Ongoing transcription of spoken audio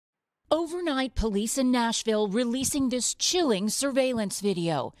Overnight, police in Nashville releasing this chilling surveillance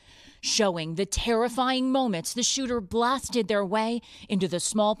video showing the terrifying moments the shooter blasted their way into the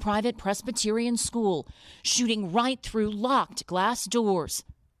small private Presbyterian school, shooting right through locked glass doors.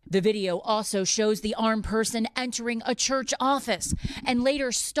 The video also shows the armed person entering a church office and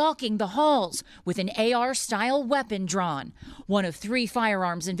later stalking the halls with an AR-style weapon drawn. One of 3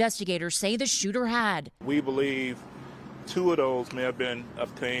 firearms investigators say the shooter had. We believe 2 of those may have been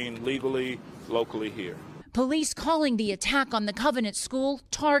obtained legally, locally here. Police calling the attack on the Covenant School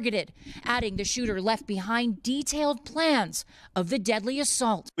targeted, adding the shooter left behind detailed plans of the deadly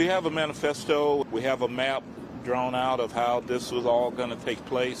assault. We have a manifesto. We have a map drawn out of how this was all going to take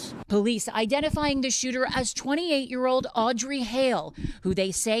place. Police identifying the shooter as 28-year-old Audrey Hale, who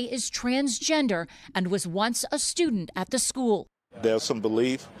they say is transgender and was once a student at the school. There's some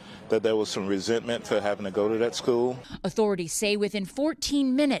belief that there was some resentment for having to go to that school. Authorities say within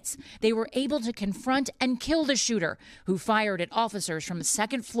 14 minutes, they were able to confront and kill the shooter, who fired at officers from a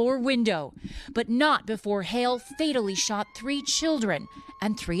second-floor window, but not before Hale fatally shot 3 children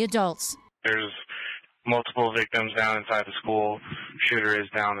and 3 adults. There's multiple victims down inside the school. Shooter is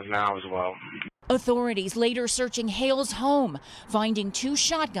down now as well. Authorities later searching Hale's home, finding 2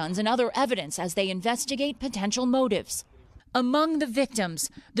 shotguns and other evidence as they investigate potential motives. Among the victims,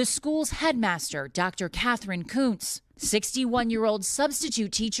 the school's headmaster, Dr. Catherine Kuntz, 61-year-old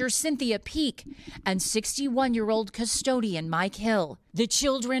substitute teacher Cynthia Peak, and 61-year-old custodian Mike Hill. The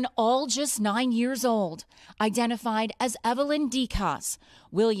children, all just 9 years old, identified as Evelyn Decas,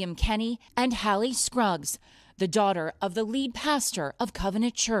 William Kenny, and Hallie Scruggs, the daughter of the lead pastor of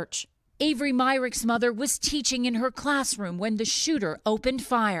Covenant Church. Avery Myrick's mother was teaching in her classroom when the shooter opened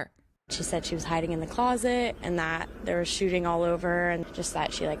fire. She said she was hiding in the closet and that there was shooting all over and just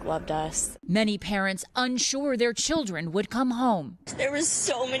that she loved us. Many parents unsure their children would come home. There was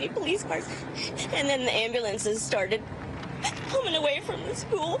so many police cars and then the ambulances started coming away from the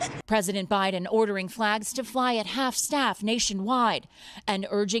school. President Biden ordering flags to fly at half-staff nationwide and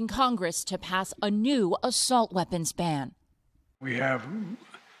urging Congress to pass a new assault weapons ban. We have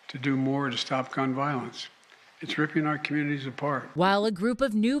to do more to stop gun violence. It's ripping our communities apart. While a group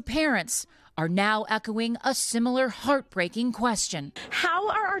of new parents are now echoing a similar heartbreaking question. How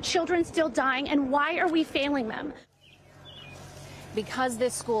are our children still dying and why are we failing them? Because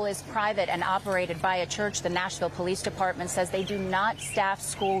this school is private and operated by a church, the Nashville Police Department says they do not staff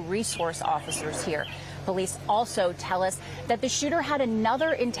school resource officers here. Police also tell us that the shooter had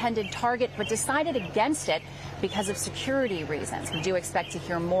another intended target but decided against it because of security reasons. We do expect to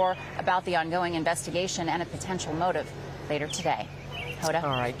hear more about the ongoing investigation and a potential motive later today. Hoda? All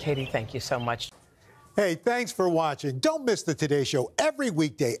right, Catie, thank you so much. Hey, thanks for watching. Don't miss the Today Show every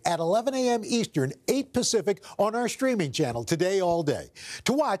weekday at 11 a.m. Eastern, 8 Pacific on our streaming channel, Today All Day.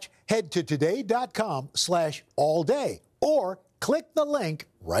 To watch, head to today.com/allday or click the link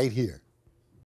right here.